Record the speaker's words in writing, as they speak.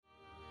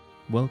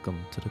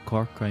Welcome to the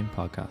Cork Crime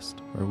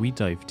Podcast, where we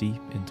dive deep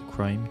into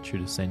crime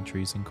through the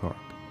centuries in Cork.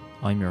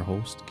 I'm your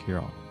host,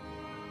 Kieran.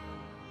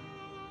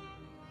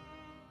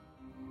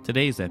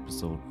 Today's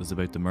episode is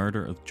about the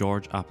murder of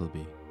George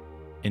Applebe.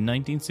 In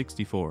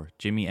 1964,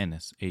 Jimmy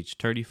Ennis, aged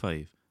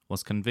 35,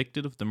 was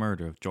convicted of the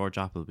murder of George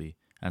Applebe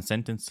and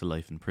sentenced to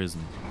life in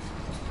prison.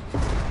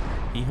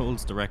 He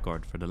holds the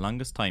record for the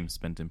longest time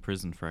spent in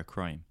prison for a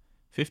crime.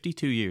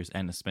 52 years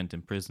Ennis spent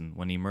in prison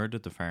when he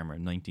murdered the farmer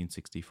in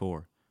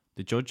 1964.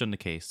 The judge on the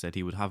case said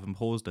he would have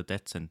imposed a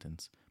death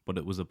sentence, but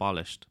it was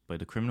abolished by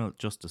the Criminal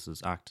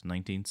Justices Act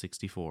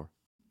 1964.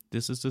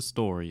 This is the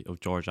story of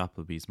George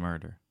Applebe's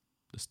murder.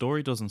 The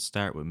story doesn't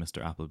start with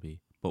Mr. Applebe,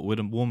 but with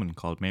a woman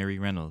called Mary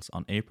Reynolds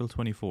on April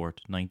 24,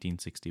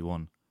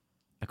 1961.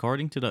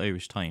 According to the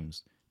Irish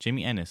Times,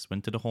 Jimmy Ennis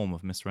went to the home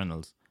of Miss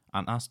Reynolds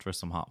and asked for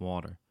some hot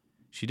water.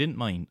 She didn't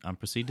mind and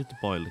proceeded to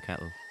boil the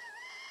kettle.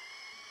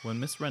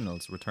 When Miss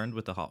Reynolds returned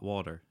with the hot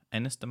water,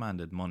 Ennis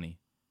demanded money.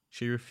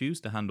 She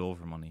refused to hand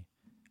over money.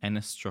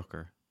 Ennis struck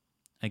her.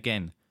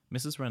 Again,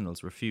 Mrs.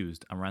 Reynolds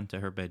refused and ran to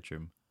her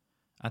bedroom.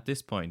 At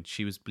this point,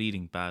 she was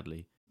bleeding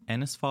badly.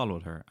 Ennis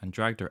followed her and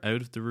dragged her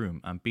out of the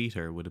room and beat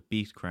her with a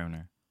beat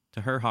crowner.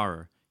 To her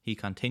horror, he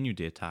continued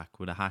the attack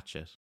with a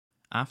hatchet.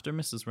 After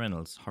Mrs.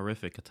 Reynolds'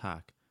 horrific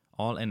attack,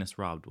 all Ennis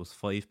robbed was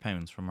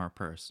 £5 from her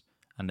purse,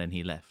 and then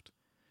he left.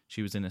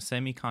 She was in a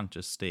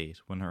semi-conscious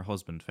state when her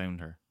husband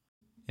found her.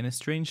 In a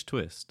strange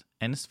twist,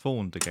 Ennis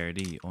phoned the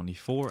Gardaí only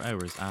 4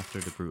 hours after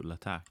the brutal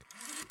attack.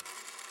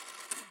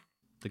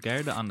 The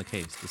Garda on the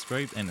case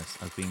described Ennis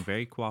as being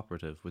very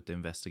cooperative with the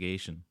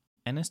investigation.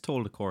 Ennis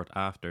told the court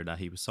after that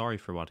he was sorry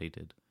for what he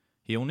did.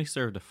 He only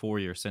served a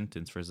 4-year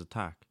sentence for his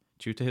attack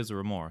due to his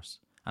remorse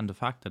and the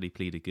fact that he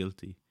pleaded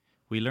guilty.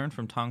 We learned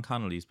from Tom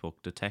Connolly's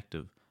book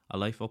Detective, A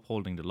Life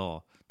Upholding the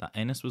Law, that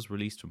Ennis was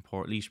released from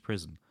Portlaoise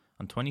prison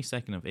on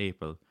 22nd of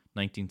April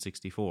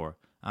 1964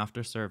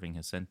 after serving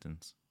his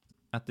sentence.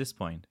 At this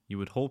point, you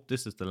would hope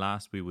this is the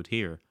last we would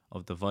hear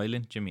of the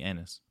violent Jimmy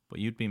Ennis, but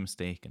you'd be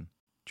mistaken.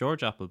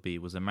 George Applebe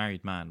was a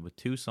married man with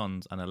 2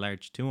 sons and a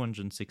large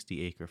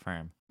 260-acre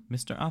farm.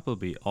 Mr.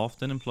 Applebe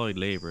often employed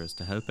labourers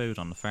to help out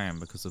on the farm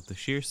because of the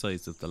sheer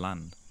size of the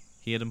land.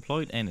 He had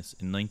employed Ennis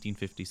in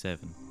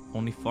 1957.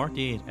 Only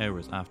 48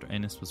 hours after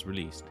Ennis was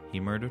released, he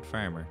murdered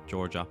farmer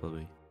George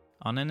Applebe.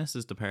 On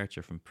Ennis's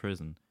departure from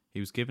prison, he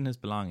was given his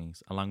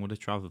belongings along with a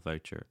travel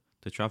voucher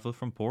to travel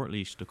from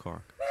Portlaoise to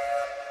Cork.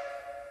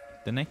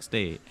 The next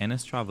day,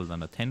 Ennis travelled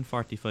on a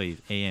 10:45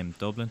 a.m.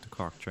 Dublin to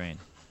Cork train.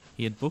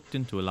 He had booked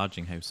into a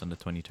lodging house on the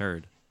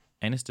 23rd.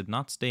 Ennis did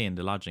not stay in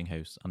the lodging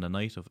house on the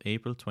night of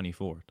April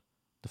 24th.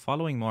 The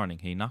following morning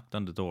he knocked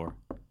on the door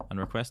and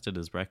requested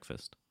his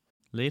breakfast.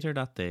 Later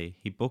that day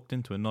he booked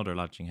into another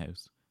lodging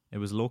house. It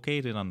was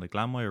located on the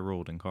Glanmire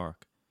Road in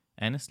Cork.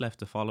 Ennis left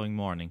the following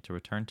morning to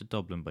return to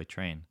Dublin by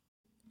train.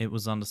 It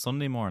was on the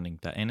Sunday morning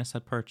that Ennis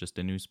had purchased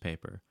a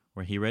newspaper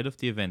where he read of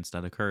the events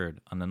that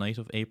occurred on the night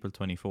of April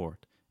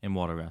 24th in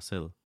Watergrass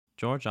Hill.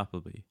 George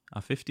Applebe, a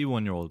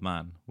 51-year-old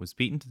man, was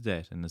beaten to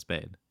death in his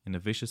bed in a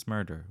vicious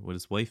murder with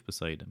his wife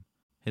beside him.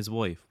 His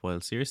wife, while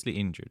seriously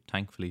injured,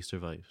 thankfully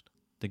survived.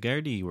 The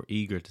Gardaí were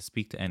eager to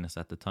speak to Ennis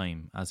at the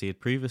time, as he had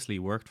previously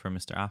worked for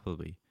Mr.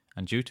 Applebe,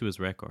 and due to his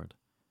record.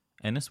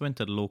 Ennis went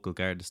to the local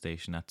Garda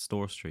station at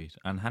Store Street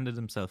and handed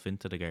himself in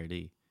to the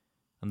Gardaí.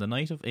 On the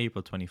night of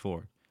April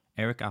 24th,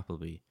 Eric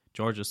Applebe,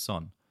 George's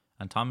son,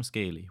 and Thomas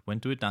Gailey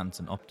went to a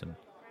dance in Upton.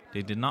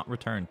 They did not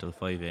return till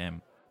 5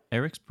 a.m.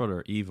 Eric's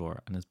brother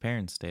Ivor and his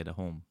parents stayed at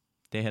home.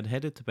 They had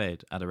headed to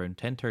bed at around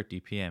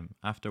 10:30 p.m.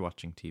 after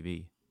watching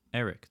TV.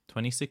 Eric,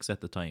 26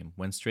 at the time,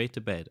 went straight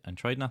to bed and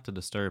tried not to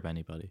disturb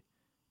anybody.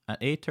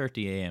 At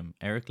 8:30 a.m.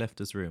 Eric left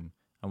his room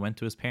and went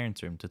to his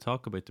parents' room to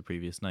talk about the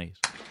previous night.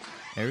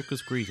 Eric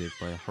was greeted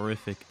by a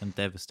horrific and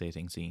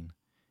devastating scene.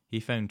 He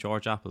found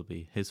George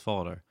Applebe, his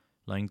father,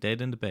 lying dead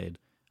in the bed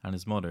and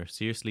his mother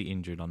seriously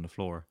injured on the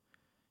floor.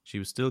 She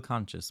was still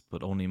conscious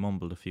but only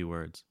mumbled a few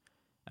words.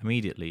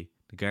 Immediately,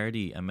 the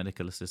Gardaí and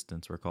medical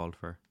assistants were called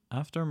for.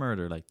 After a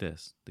murder like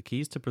this, the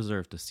key is to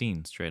preserve the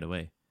scene straight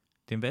away.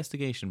 The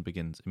investigation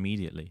begins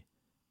immediately.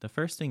 The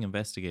first thing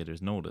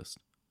investigators noticed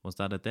was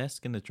that a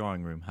desk in the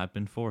drawing room had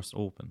been forced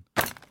open.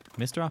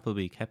 Mr.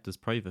 Appleby kept his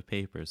private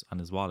papers and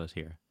his wallet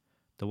here.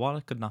 The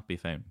wallet could not be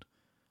found.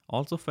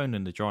 Also found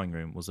in the drawing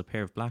room was a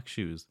pair of black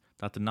shoes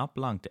that did not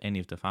belong to any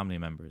of the family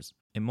members.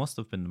 It must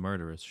have been the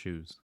murderer's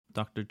shoes.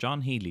 Dr.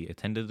 John Healy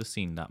attended the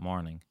scene that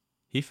morning.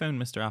 He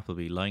found Mr.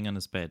 Appleby lying on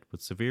his bed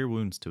with severe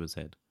wounds to his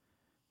head.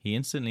 He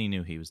instantly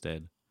knew he was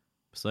dead.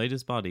 Beside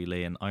his body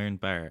lay an iron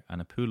bar and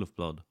a pool of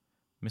blood.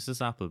 Mrs.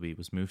 Appleby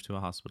was moved to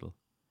a hospital.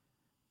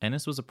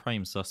 Ennis was a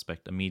prime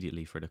suspect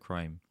immediately for the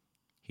crime.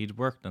 He'd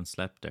worked and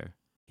slept there.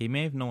 He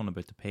may have known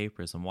about the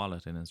papers and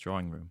wallet in his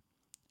drawing room.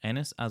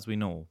 Ennis, as we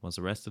know, was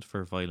arrested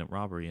for a violent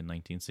robbery in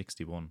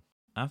 1961.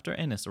 After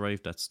Ennis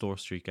arrived at Store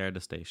Street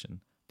Garda Station,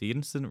 the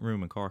incident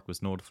room in Cork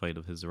was notified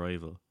of his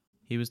arrival.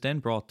 He was then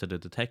brought to the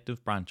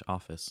Detective Branch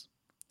office.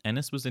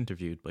 Ennis was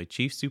interviewed by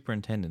Chief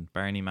Superintendent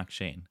Barney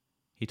McShane.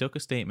 He took a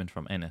statement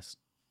from Ennis.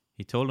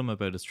 He told him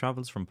about his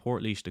travels from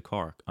Portlaoise to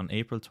Cork on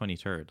April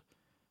 23rd.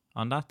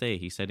 On that day,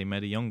 he said he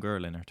met a young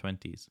girl in her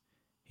 20s.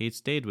 He had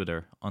stayed with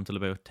her until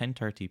about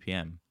 10:30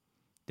 p.m.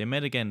 They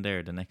met again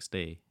there the next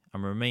day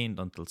and remained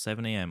until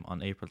 7 a.m.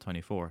 on April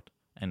 24th,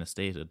 Ennis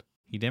stated.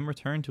 He then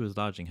returned to his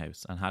lodging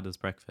house and had his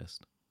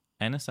breakfast.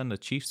 Ennis and the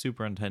chief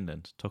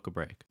superintendent took a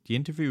break. The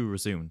interview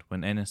resumed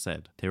when Ennis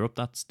said, "Tear up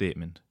that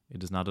statement.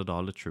 It is not at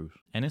all the truth."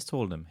 Ennis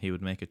told him he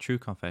would make a true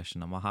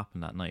confession on what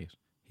happened that night.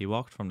 He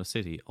walked from the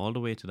city all the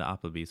way to the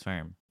Applebe's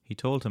farm. He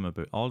told him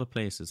about all the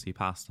places he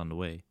passed on the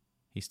way.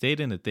 He stayed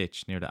in a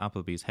ditch near the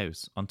Applebe's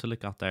house until it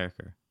got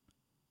darker.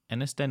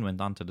 Ennis then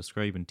went on to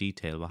describe in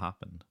detail what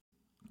happened.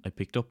 "I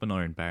picked up an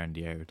iron bar in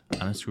the yard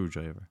and a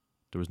screwdriver.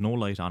 There was no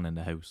light on in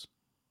the house.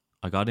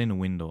 I got in a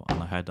window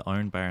and I had the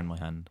iron bar in my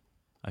hand.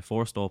 I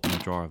forced open a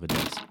drawer of a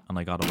desk and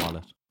I got a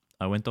wallet.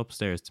 I went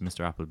upstairs to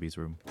Mr. Applebe's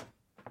room.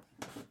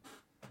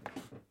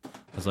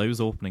 As I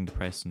was opening the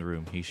press in the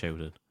room, he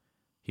shouted.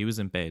 He was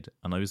in bed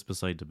and I was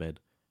beside the bed.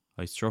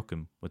 I struck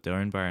him with the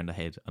iron bar in the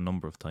head a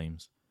number of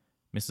times.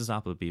 Mrs.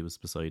 Applebe was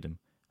beside him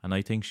and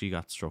I think she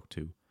got struck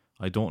too.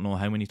 I don't know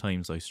how many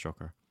times I struck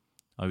her.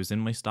 I was in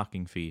my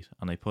stocking feet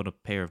and I put a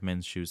pair of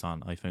men's shoes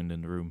on I found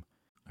in the room.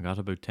 I got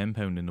about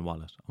 £10 in the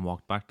wallet and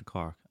walked back to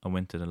Cork and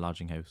went to the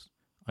lodging house.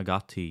 I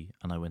got tea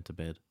and I went to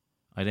bed.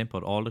 I then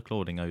put all the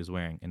clothing I was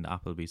wearing in the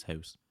Applebe's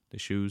house, the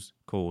shoes,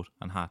 coat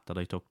and hat that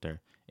I took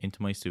there,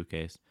 into my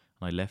suitcase,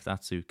 and I left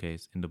that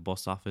suitcase in the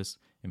bus office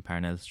in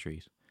Parnell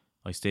Street.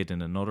 I stayed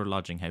in another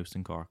lodging house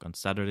in Cork on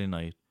Saturday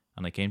night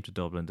and I came to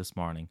Dublin this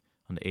morning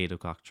on the 8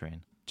 o'clock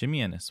train."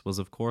 Jimmy Ennis was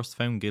of course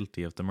found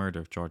guilty of the murder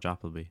of George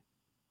Applebe.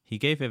 He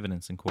gave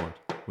evidence in court,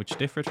 which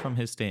differed from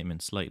his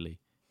statement slightly.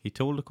 He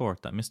told the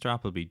court that Mr.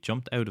 Applebe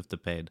jumped out of the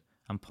bed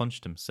and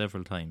punched him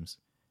several times.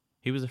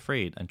 He was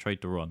afraid and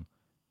tried to run.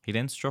 He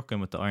then struck him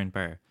with the iron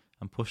bar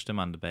and pushed him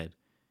on the bed.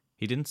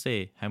 He didn't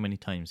say how many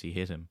times he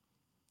hit him.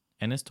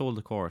 Ennis told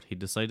the court he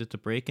decided to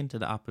break into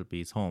the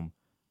Applebe's home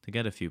to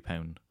get a few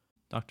pound.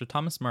 Dr.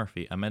 Thomas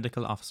Murphy, a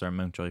medical officer in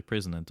Mountjoy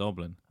Prison in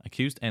Dublin,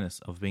 accused Ennis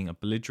of being a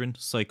belligerent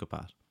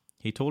psychopath.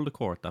 He told the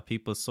court that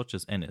people such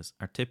as Ennis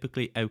are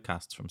typically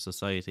outcasts from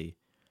society.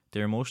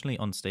 They are emotionally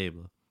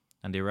unstable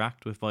and they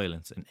react with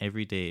violence in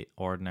everyday,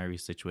 ordinary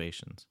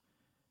situations.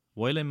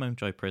 While in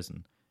Mountjoy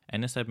Prison,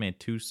 Ennis had made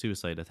 2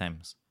 suicide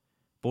attempts.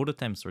 Both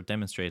attempts were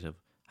demonstrative,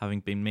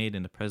 having been made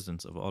in the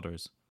presence of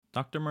others.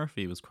 Dr.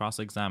 Murphy was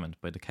cross-examined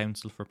by the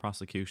counsel for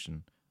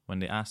prosecution when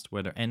they asked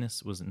whether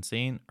Ennis was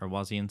insane or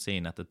was he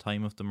insane at the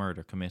time of the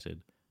murder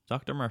committed.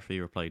 Dr. Murphy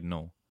replied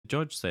no. The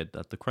judge said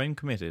that the crime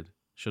committed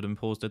should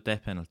impose the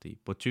death penalty,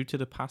 but due to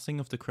the passing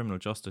of the Criminal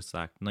Justice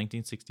Act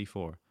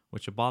 1964,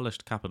 which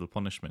abolished capital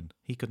punishment,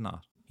 he could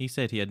not. He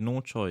said he had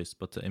no choice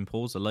but to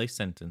impose a life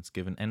sentence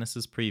given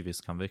Ennis's previous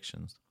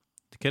convictions.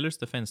 The killer's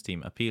defence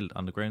team appealed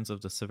on the grounds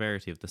of the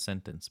severity of the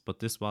sentence, but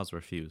this was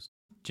refused.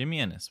 Jimmy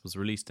Ennis was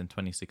released in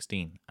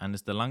 2016 and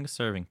is the longest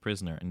serving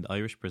prisoner in the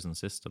Irish prison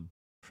system.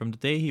 From the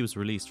day he was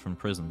released from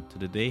prison to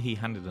the day he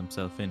handed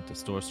himself in to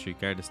Store Street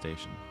Garda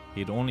Station,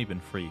 he had only been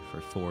free for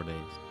 4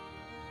 days.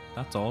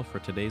 That's all for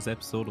today's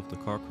episode of the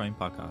Cork Crime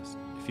Podcast.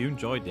 If you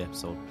enjoyed the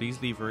episode,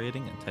 please leave a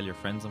rating and tell your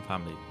friends and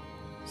family.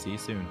 See you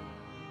soon.